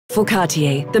For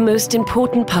Cartier, the most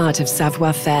important part of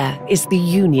Savoir Faire is the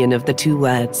union of the two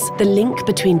words, the link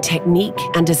between technique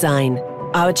and design.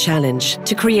 Our challenge,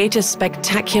 to create a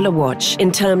spectacular watch in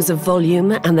terms of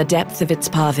volume and the depth of its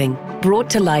carving, brought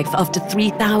to life after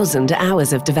 3,000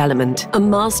 hours of development, a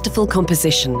masterful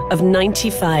composition of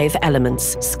 95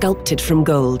 elements sculpted from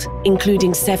gold,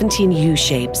 including 17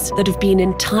 U-shapes that have been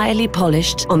entirely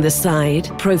polished on the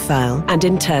side, profile, and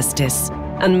interstice,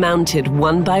 and mounted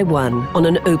one by one on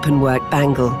an openwork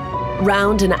bangle.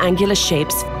 Round and angular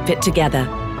shapes fit together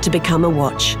to become a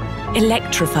watch,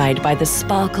 electrified by the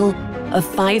sparkle of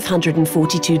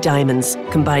 542 diamonds,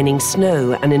 combining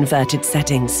snow and inverted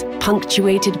settings,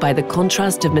 punctuated by the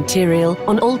contrast of material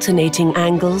on alternating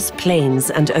angles, planes,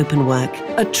 and openwork.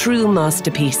 A true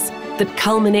masterpiece that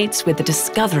culminates with the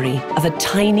discovery of a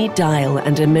tiny dial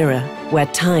and a mirror where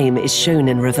time is shown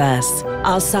in reverse.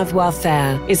 Our Savoir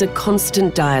Faire is a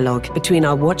constant dialogue between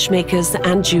our watchmakers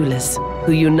and jewelers,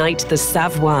 who unite the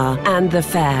savoir and the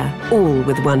faire, all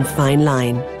with one fine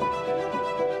line.